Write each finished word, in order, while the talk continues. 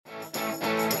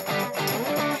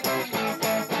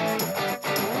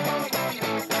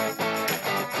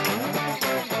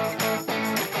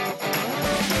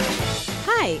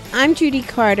I'm Judy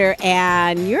Carter,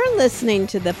 and you're listening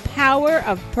to the Power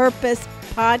of Purpose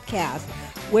podcast,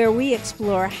 where we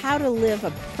explore how to live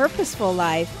a purposeful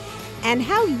life and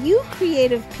how you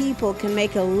creative people can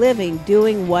make a living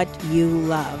doing what you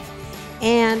love.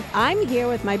 And I'm here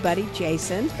with my buddy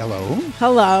Jason. Hello.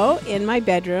 Hello, in my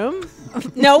bedroom.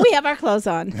 No, we have our clothes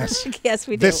on. Yes, yes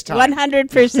we do. This time.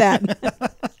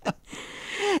 100%.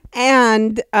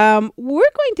 And we're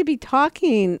going to be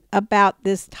talking about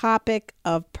this topic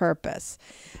of purpose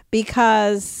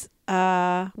because,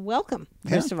 welcome,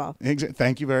 first of all.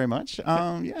 Thank you very much.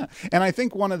 And I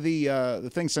think one of the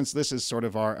things, since this is sort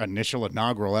of our initial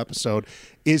inaugural episode,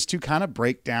 is to kind of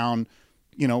break down,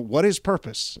 what is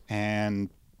purpose and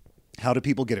how do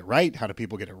people get it right? How do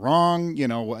people get it wrong?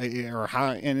 Or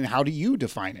how do you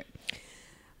define it?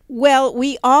 Well,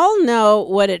 we all know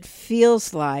what it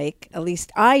feels like, at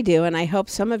least I do, and I hope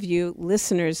some of you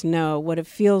listeners know what it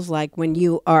feels like when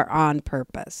you are on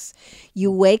purpose.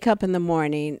 You wake up in the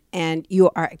morning and you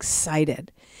are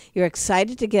excited. You're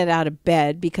excited to get out of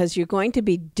bed because you're going to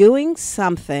be doing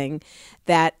something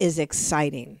that is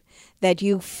exciting, that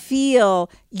you feel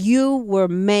you were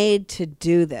made to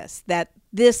do this, that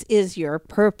this is your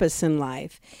purpose in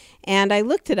life. And I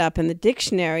looked it up in the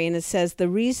dictionary, and it says the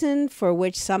reason for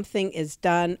which something is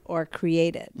done or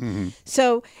created. Mm-hmm.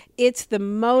 So it's the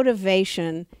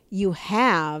motivation you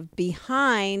have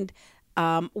behind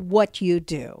what you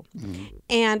do. Mm-hmm.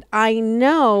 And I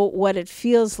know what it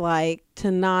feels like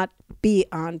to not be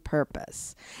on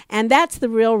purpose. And that's the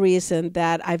real reason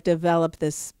that I've developed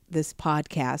this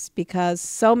podcast, because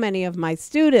so many of my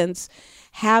students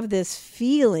have this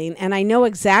feeling, and I know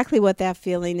exactly what that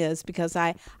feeling is because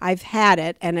I've had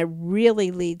it, and it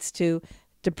really leads to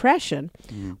depression,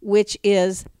 which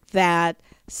is that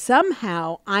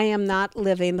somehow I am not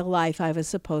living the life I was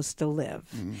supposed to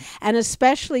live. And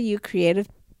especially you creative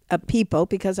people,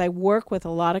 because I work with a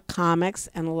lot of comics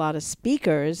and a lot of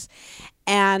speakers,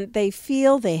 and they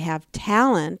feel they have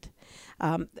talent,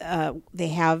 they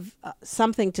have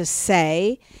something to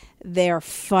say, they're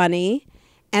funny,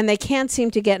 and they can't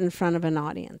seem to get in front of an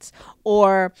audience.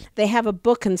 Or they have a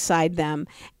book inside them,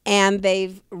 and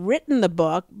they've written the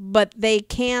book, but they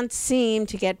can't seem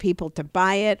to get people to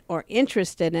buy it or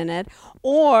interested in it.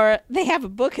 Or they have a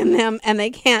book in them, and they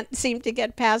can't seem to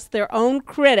get past their own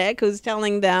critic who's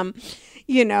telling them,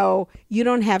 you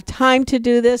don't have time to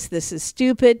do this. This is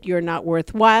stupid. You're not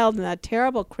worthwhile. And that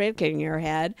terrible critic in your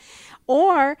head.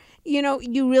 Or,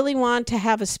 you really want to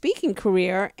have a speaking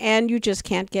career and you just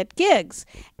can't get gigs.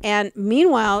 And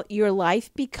meanwhile, your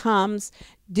life becomes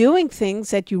doing things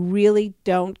that you really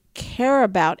don't care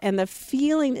about. And the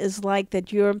feeling is like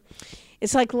that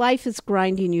it's like life is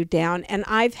grinding you down. And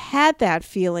I've had that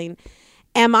feeling.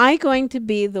 Am I going to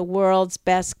be the world's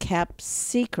best kept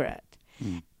secret?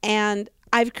 And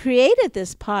I've created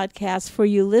this podcast for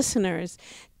you listeners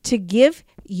to give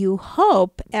you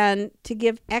hope and to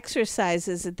give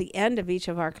exercises at the end of each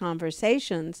of our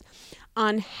conversations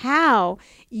on how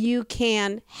you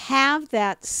can have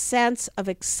that sense of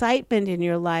excitement in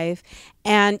your life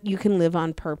and you can live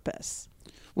on purpose.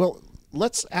 Well,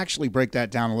 let's actually break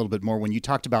that down a little bit more. When you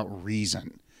talked about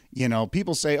reason,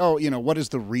 people say, what is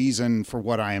the reason for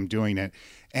what I am doing it?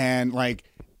 And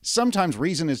sometimes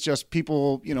reason is just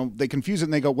people, they confuse it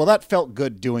and they go, well, that felt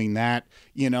good doing that.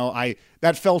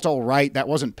 That felt all right. That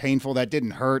wasn't painful. That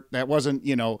didn't hurt. That wasn't,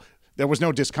 there was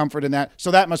no discomfort in that.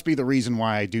 So that must be the reason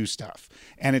why I do stuff.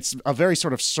 And it's a very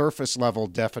sort of surface level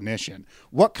definition.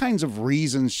 What kinds of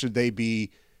reasons should they be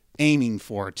aiming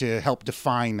for to help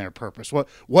define their purpose?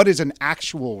 What is an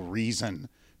actual reason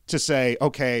to say,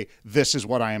 okay, this is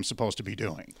what I am supposed to be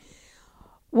doing?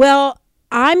 Well,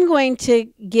 I'm going to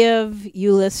give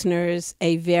you listeners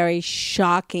a very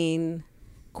shocking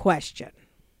question.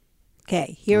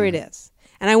 Okay, here it is.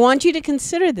 And I want you to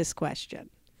consider this question.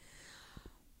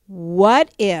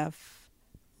 What if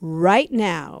right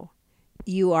now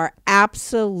you are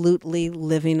absolutely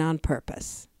living on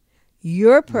purpose?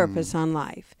 Your purpose on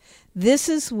life. This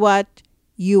is what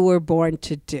you were born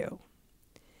to do.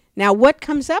 Now, what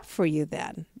comes up for you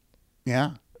then?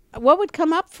 Yeah. What would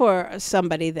come up for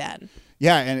somebody then?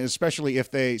 Yeah, and especially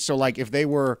if they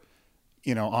were,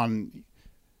 on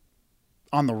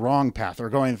the wrong path or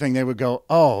going the thing, they would go,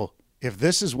 oh, if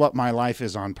this is what my life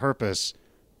is on purpose,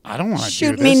 I don't want to do this.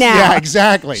 Shoot me now. Yeah,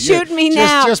 exactly. Shoot me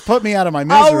now. Just put me out of my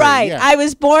misery. Oh, right. Yeah. I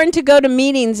was born to go to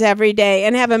meetings every day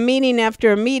and have a meeting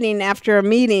after a meeting after a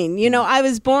meeting. I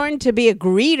was born to be a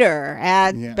greeter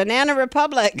at Banana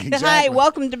Republic. Exactly. Hi,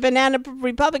 welcome to Banana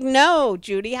Republic. No,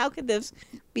 Judy, how could this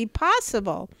be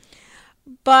possible?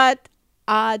 But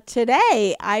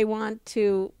today I want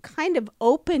to kind of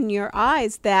open your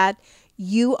eyes that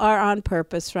You are on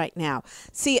purpose right now.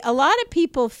 See, a lot of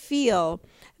people feel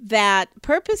that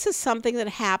purpose is something that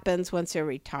happens once they're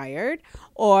retired,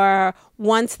 or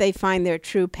once they find their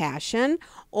true passion,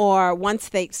 or once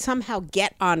they somehow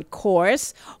get on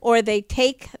course, or they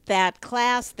take that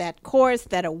class, that course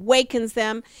that awakens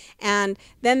them, and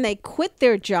then they quit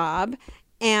their job,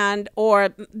 and or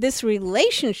this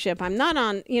relationship. I'm not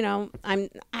on,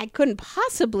 I couldn't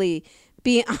possibly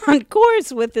be on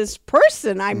course with this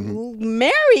person. I'm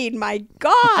married. My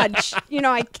God,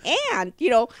 I can't.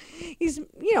 He's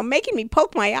making me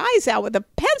poke my eyes out with a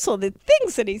pencil. The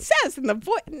things that he says and the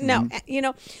voice. No,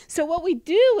 So what we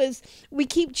do is we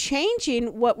keep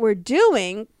changing what we're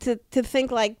doing to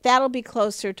think like that'll be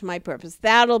closer to my purpose.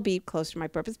 That'll be closer to my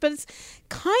purpose. But it's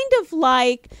kind of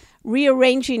like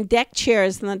rearranging deck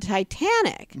chairs in the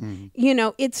Titanic.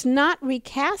 It's not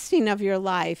recasting of your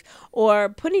life or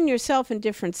putting yourself in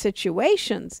different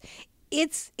situations.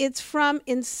 It's from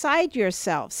inside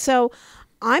yourself. So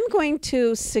I'm going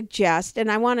to suggest,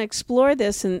 and I want to explore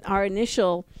this in our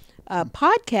initial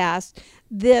podcast,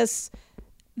 this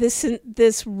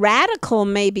radical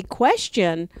maybe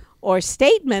question or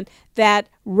statement that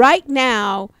right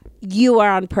now you are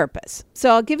on purpose.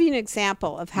 So I'll give you an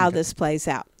example of how this plays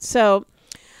out. So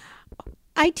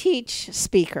I teach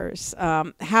speakers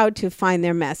how to find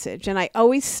their message. And I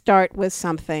always start with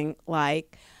something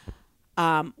like,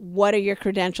 what are your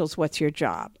credentials? What's your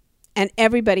job? And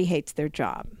everybody hates their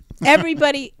job.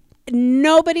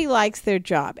 Nobody likes their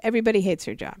job. Everybody hates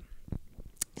their job.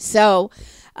 So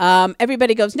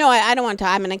everybody goes, no, I don't want to.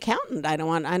 I'm an accountant. I don't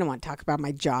want to talk about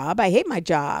my job. I hate my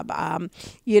job.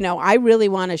 I really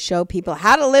want to show people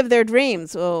how to live their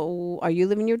dreams. Oh, are you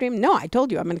living your dream? No, I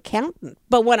told you I'm an accountant.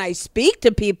 But when I speak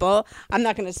to people, I'm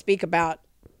not going to speak about,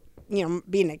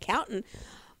 being an accountant.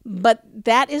 But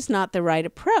that is not the right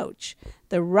approach.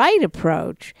 The right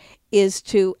approach is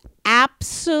to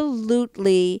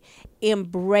absolutely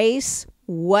embrace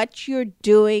what you're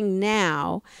doing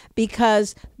now,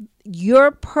 because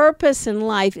your purpose in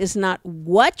life is not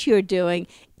what you're doing,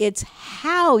 it's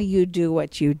how you do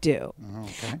what you do.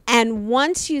 Okay. And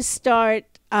once you start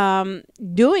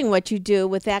doing what you do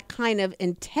with that kind of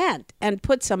intent and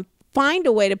find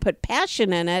a way to put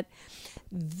passion in it,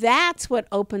 that's what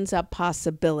opens up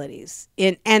possibilities.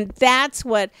 And that's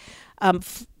what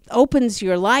opens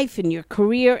your life and your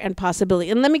career and possibility.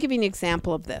 And let me give you an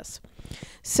example of this.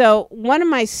 So one of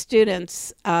my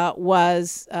students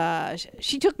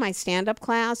she took my stand-up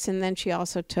class, and then she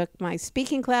also took my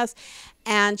speaking class,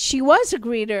 and she was a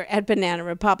greeter at Banana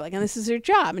Republic, and this is her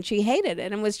job, and she hated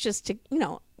it, and it was just to,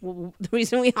 the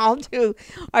reason we all do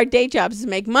our day jobs is to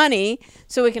make money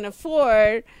so we can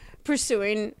afford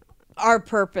pursuing our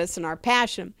purpose and our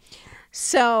passion.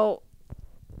 So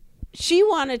she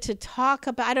wanted to talk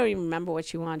about, I don't even remember what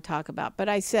she wanted to talk about, but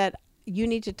I said, you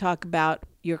need to talk about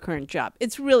your current job.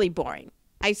 It's really boring.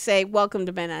 I say, welcome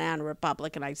to Banana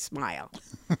Republic, and I smile.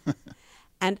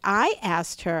 And I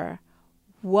asked her,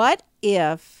 what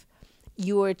if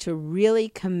you were to really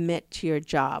commit to your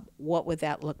job? What would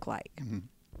that look like?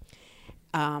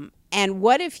 And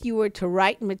what if you were to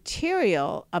write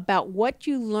material about what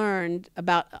you learned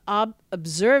about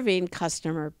observing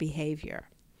customer behavior?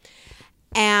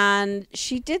 And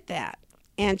she did that.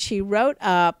 And she wrote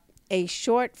up a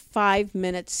short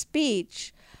 5-minute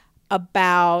speech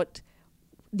about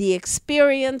the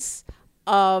experience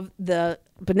of the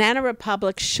Banana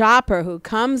Republic shopper who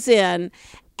comes in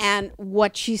and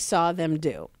what she saw them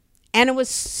do. And it was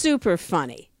super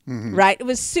funny. Right? It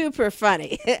was super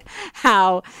funny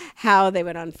how they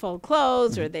would unfold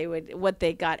clothes or what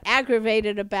they got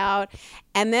aggravated about.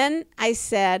 And then I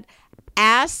said,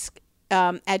 ask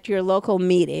at your local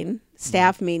meeting,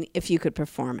 staff meeting, if you could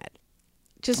perform it.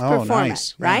 Just perform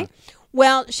it, right? Yeah.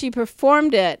 Well, she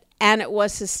performed it, and it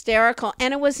was hysterical,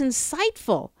 and it was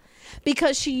insightful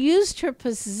because she used her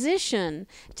position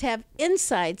to have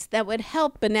insights that would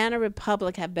help Banana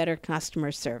Republic have better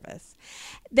customer service.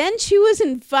 Then she was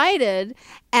invited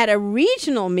at a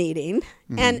regional meeting,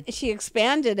 and she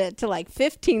expanded it to like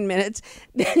 15 minutes.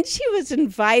 Then she was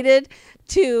invited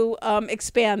to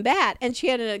expand that, and she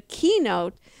had a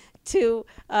keynote to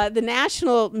the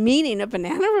national meeting of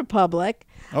Banana Republic.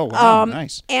 Oh, wow,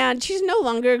 nice. And she's no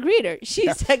longer a greeter.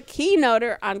 She's a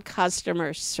keynoter on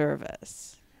customer service.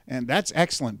 And that's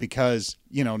excellent because,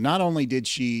 not only did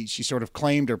she sort of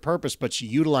claimed her purpose, but she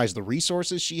utilized the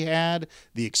resources she had,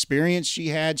 the experience she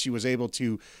had. She was able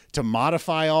to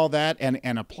modify all that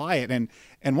and apply it.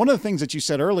 And one of the things that you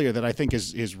said earlier that I think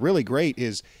is really great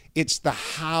is it's the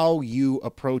how you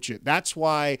approach it. That's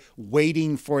why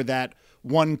waiting for that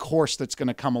one course that's going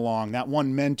to come along, that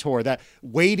one mentor, that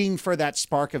waiting for that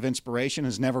spark of inspiration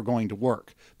is never going to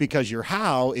work, because your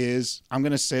how is, I'm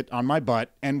going to sit on my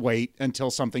butt and wait until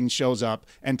something shows up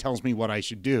and tells me what I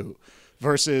should do,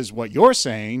 versus what you're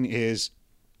saying is,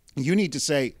 you need to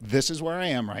say, this is where I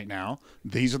am right now.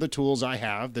 These are the tools I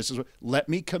have. This is what, let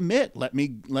me commit. Let me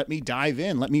dive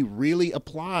in. Let me really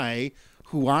apply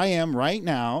who I am right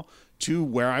now to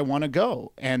where I want to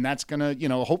go. And that's going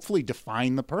to, hopefully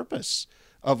define the purpose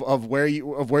of where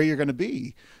you're going to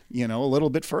be, a little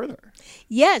bit further.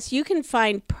 Yes, you can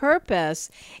find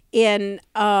purpose in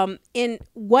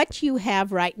what you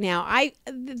have right now.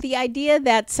 The idea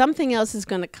that something else is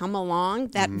going to come along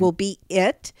that will be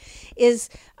it is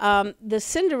the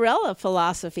Cinderella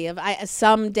philosophy of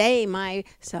someday my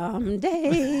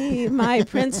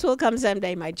prince will come,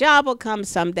 someday my job will come,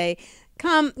 someday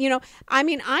come.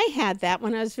 I had that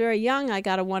when I was very young. I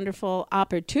got a wonderful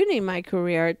opportunity in my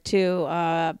career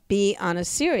to be on a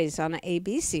series, on an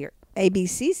ABC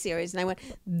series. And I went,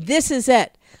 this is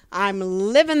it. I'm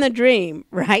living the dream,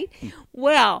 right?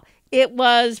 Well, it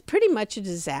was pretty much a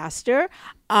disaster.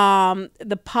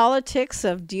 The politics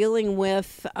of dealing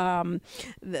with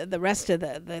the rest of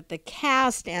the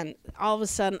cast, and all of a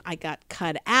sudden I got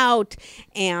cut out,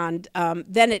 and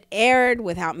then it aired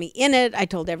without me in it. I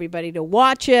told everybody to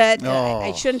watch it.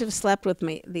 I shouldn't have slept with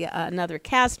another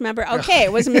cast member. Okay,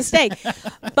 it was a mistake.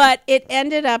 But it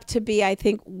ended up to be, I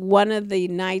think, one of the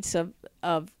nights of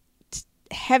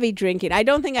heavy drinking. I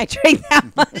don't think I drank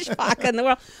that much vodka in the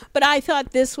world, but I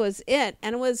thought this was it.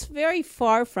 And it was very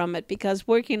far from it, because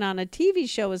working on a TV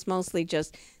show was mostly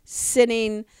just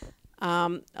sitting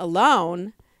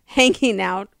alone, hanging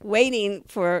out, waiting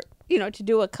for, to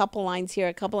do a couple lines here,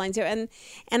 a couple lines here. And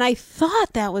I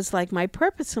thought that was like my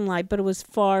purpose in life, but it was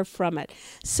far from it.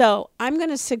 So I'm going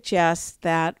to suggest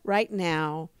that right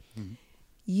now,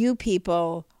 you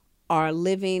people are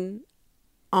living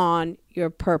on your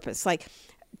purpose.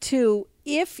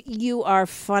 If you are a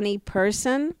funny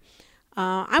person,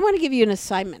 I want to give you an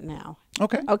assignment now.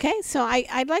 Okay. So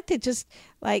I'd like to just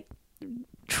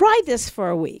try this for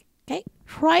a week. Okay.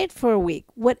 Try it for a week.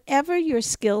 Whatever your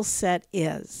skill set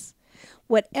is,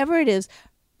 whatever it is,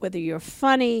 whether you're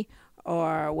funny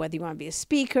or whether you want to be a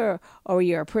speaker or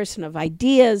you're a person of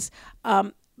ideas,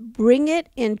 bring it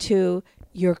into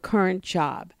your current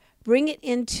job. Bring it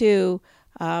into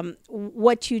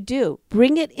what you do.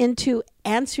 Bring it into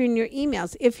answering your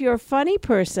emails. If you're a funny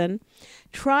person,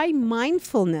 try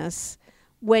mindfulness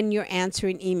when you're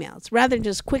answering emails. Rather than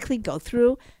just quickly go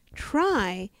through,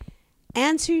 try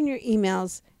answering your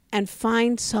emails and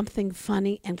find something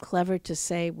funny and clever to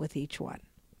say with each one.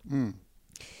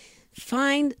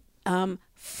 Find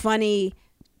funny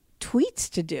tweets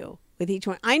to do with each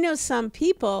one. I know some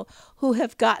people who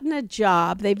have gotten a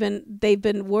job. They've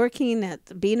been working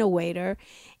at being a waiter,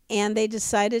 and they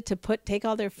decided to take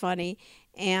all their funny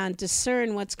and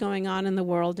discern what's going on in the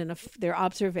world and their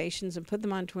observations and put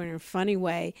them onto in a funny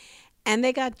way. And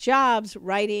they got jobs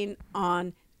writing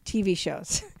on TV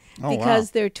shows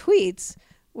because their tweets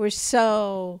were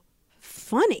so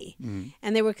funny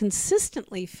and they were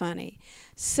consistently funny.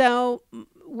 So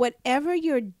whatever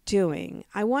you're doing,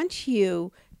 I want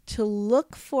you to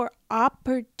look for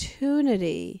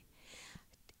opportunity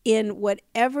in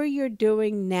whatever you're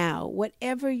doing now,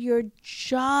 whatever your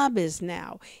job is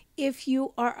now. If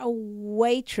you are a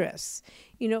waitress,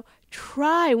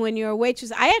 try when you're a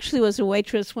waitress. I actually was a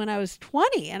waitress when I was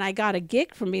 20, and I got a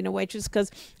gig from being a waitress because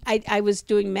I was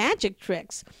doing magic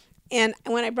tricks. And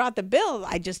when I brought the bill,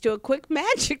 I just do a quick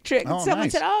magic trick. And someone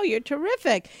said, "Oh, you're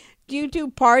terrific. Do you do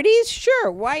parties?"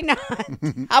 "Sure, why not?"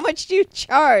 "How much do you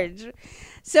charge?"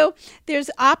 So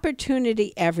there's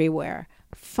opportunity everywhere.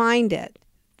 Find it.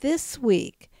 This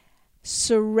week,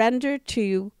 surrender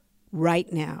to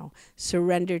right now.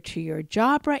 Surrender to your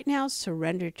job right now.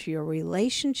 Surrender to your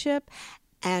relationship,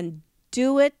 and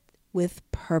do it with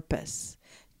purpose.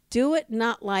 Do it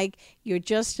not like you're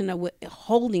just in a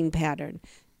holding pattern.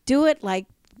 Do it like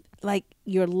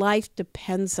your life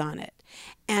depends on it.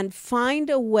 And find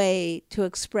a way to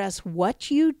express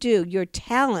what you do, your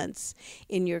talents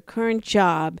in your current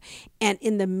job and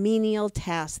in the menial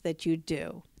tasks that you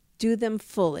do. Do them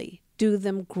fully. Do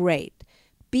them great.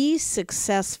 Be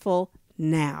successful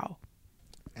now.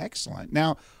 Excellent.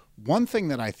 Now, one thing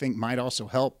that I think might also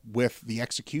help with the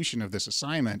execution of this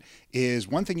assignment is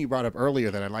one thing you brought up earlier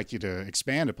that I'd like you to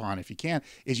expand upon, if you can,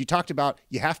 is you talked about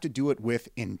you have to do it with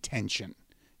intention.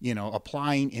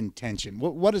 Applying intention.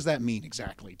 What does that mean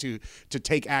exactly, to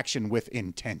take action with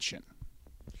intention?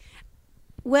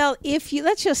 Well,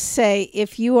 let's just say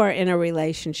if you are in a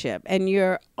relationship and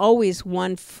you're always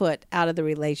 1 foot out of the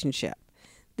relationship,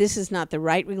 this is not the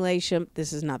right relationship.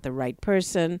 This is not the right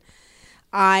person.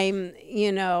 I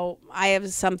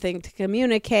have something to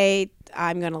communicate.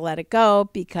 I'm going to let it go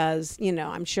because,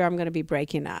 I'm sure I'm going to be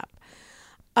breaking up.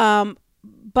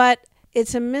 But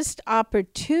it's a missed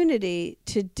opportunity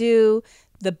to do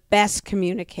the best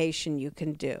communication you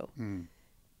can do.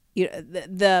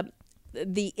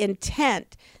 The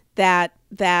intent that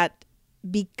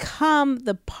become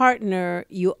the partner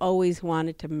you always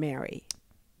wanted to marry.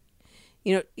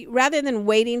 Rather than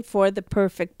waiting for the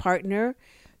perfect partner,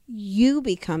 you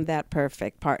become that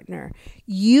perfect partner.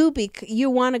 You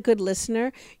want a good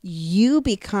listener, you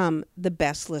become the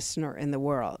best listener in the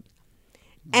world.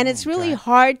 And it's really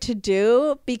hard to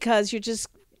do because you're just,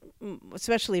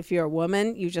 especially if you're a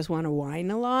woman, you just want to whine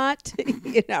a lot,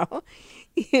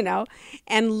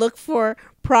 and look for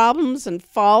problems and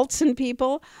faults in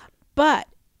people. But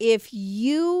if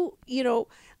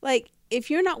if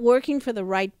you're not working for the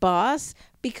right boss,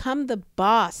 become the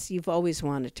boss you've always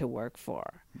wanted to work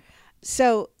for.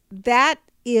 So that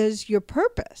is your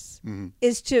purpose,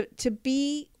 is to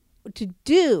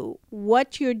do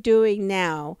what you're doing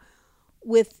now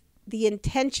with the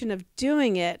intention of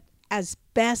doing it as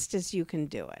best as you can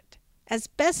do it. As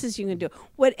best as you can do.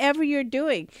 Whatever you're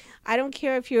doing. I don't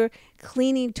care if you're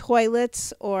cleaning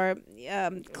toilets or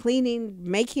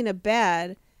making a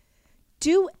bed.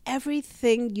 Do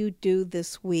everything you do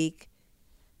this week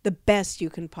the best you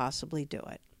can possibly do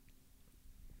it.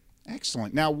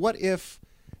 Excellent. Now,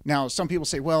 now some people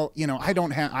say, well,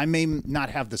 I may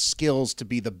not have the skills to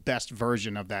be the best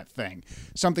version of that thing.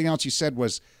 Something else you said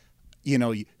was,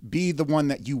 be the one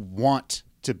that you want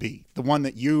to be, the one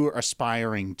that you're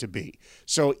aspiring to be.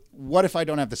 So what if I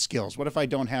don't have the skills? What if I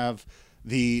don't have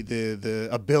the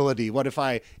ability? What if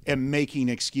I am making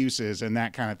excuses and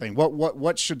that kind of thing?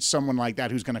 What should someone like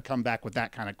that who's going to come back with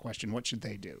that kind of question, what should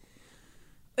they do?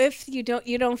 If you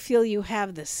don't feel you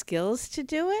have the skills to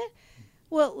do it,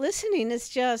 well, listening is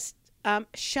just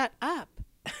shut up.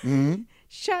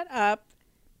 Shut up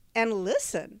and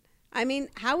listen. I mean,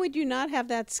 how would you not have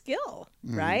that skill,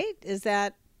 right?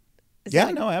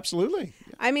 No, absolutely.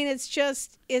 I mean, it's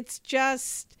just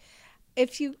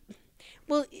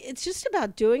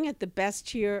about doing it the best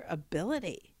to your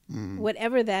ability,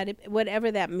 whatever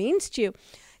that means to you.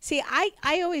 See,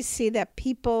 I always see that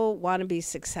people want to be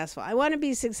successful. I want to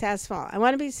be successful. I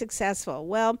want to be successful.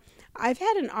 Well, I've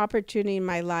had an opportunity in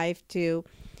my life to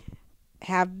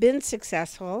have been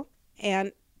successful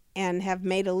and have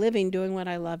made a living doing what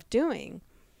I love doing.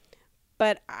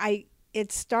 But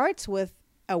it starts with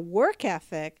a work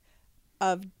ethic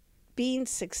of being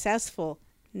successful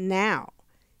now.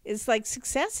 It's like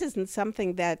success isn't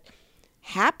something that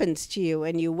happens to you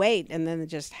and you wait and then it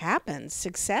just happens.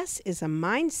 Success is a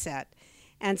mindset,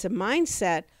 and it's a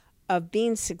mindset of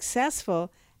being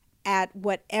successful at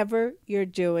whatever you're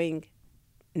doing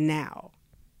now.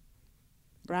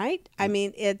 Right? I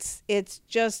mean, it's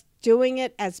just doing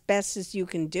it as best as you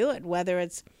can do it, whether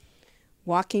it's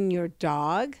walking your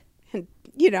dog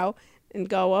and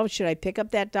go, oh, should I pick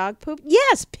up that dog poop?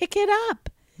 Yes, pick it up.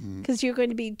 Because you're going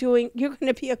to be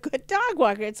a good dog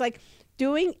walker. It's like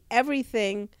doing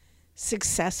everything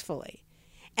successfully.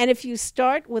 And if you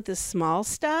start with the small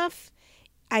stuff,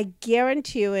 I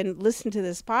guarantee you, and listen to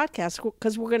this podcast,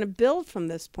 because we're going to build from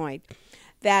this point,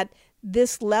 that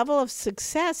this level of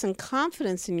success and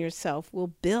confidence in yourself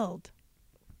will build.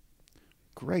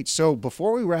 Great. So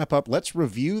before we wrap up, let's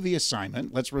review the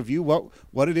assignment. Let's review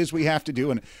what it is we have to do.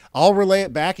 And I'll relay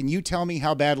it back and you tell me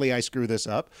how badly I screw this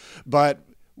up. But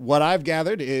what I've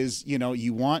gathered is,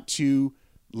 you want to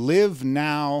live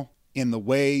now in the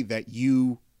way that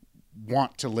you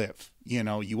want to live.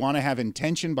 You want to have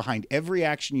intention behind every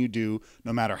action you do,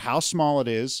 no matter how small it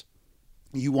is.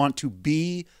 You want to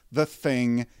be the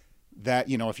thing that,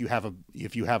 if you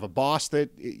have a boss that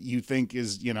you think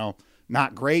is,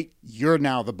 not great, you're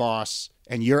now the boss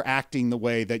and you're acting the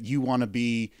way that you want to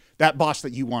be, that boss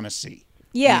that you want to see.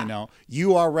 Yeah.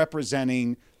 You are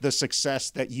representing the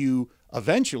success that you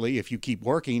eventually, if you keep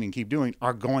working and keep doing,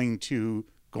 are going to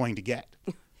get.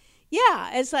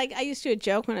 Yeah. It's like I used to do a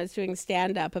joke when I was doing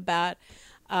stand-up about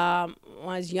when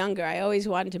I was younger, I always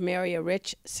wanted to marry a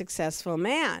rich, successful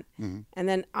man. And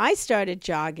then I started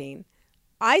jogging.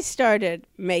 I started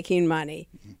making money.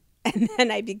 And then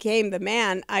I became the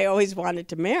man I always wanted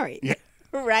to marry. Yeah.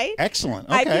 Right? Excellent.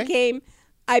 Okay.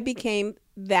 I became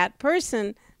that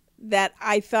person that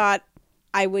I thought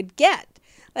I would get.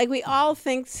 Like we all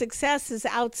think success is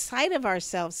outside of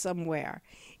ourselves somewhere.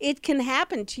 It can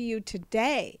happen to you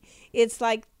today. It's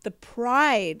like the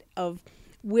pride of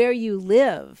where you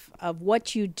live, of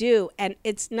what you do. And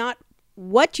it's not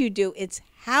what you do, it's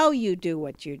how you do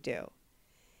what you do.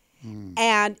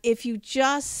 And if you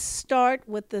just start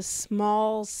with the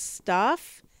small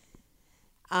stuff,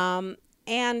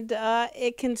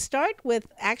 it can start with,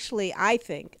 actually, I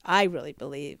really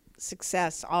believe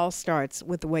success all starts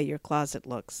with the way your closet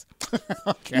looks.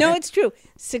 Okay. No, it's true.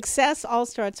 Success all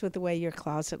starts with the way your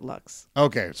closet looks.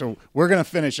 Okay, so we're going to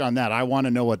finish on that. I want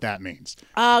to know what that means.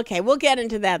 Okay, we'll get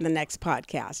into that in the next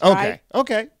podcast. Okay,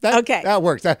 right? okay, that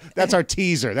works. That's our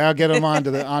teaser. That'll get them onto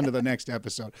the next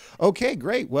episode. Okay,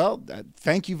 great. Well,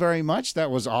 thank you very much. That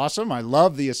was awesome. I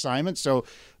love the assignment. So,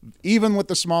 even with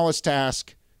the smallest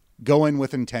task, go in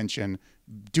with intention.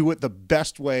 Do it the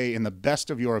best way in the best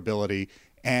of your ability,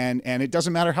 and it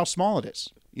doesn't matter how small it is,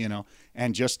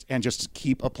 and just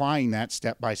keep applying that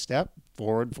step by step,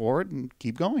 forward, and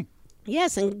keep going.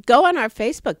 Yes, and go on our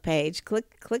Facebook page.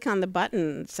 Click on the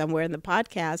button somewhere in the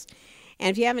podcast. And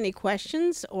if you have any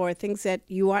questions or things that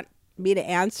you want me to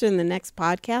answer in the next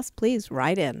podcast, please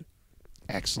write in.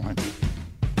 Excellent.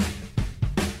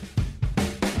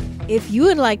 If you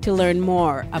would like to learn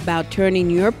more about turning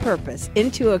your purpose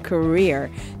into a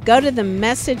career, go to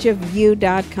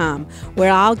themessageofyou.com,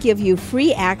 where I'll give you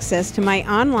free access to my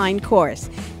online course.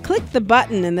 Click the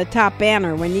button in the top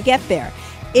banner when you get there.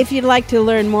 If you'd like to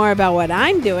learn more about what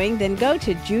I'm doing, then go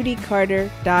to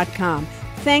judycarter.com.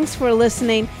 Thanks for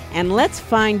listening, and let's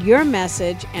find your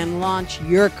message and launch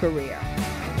your career.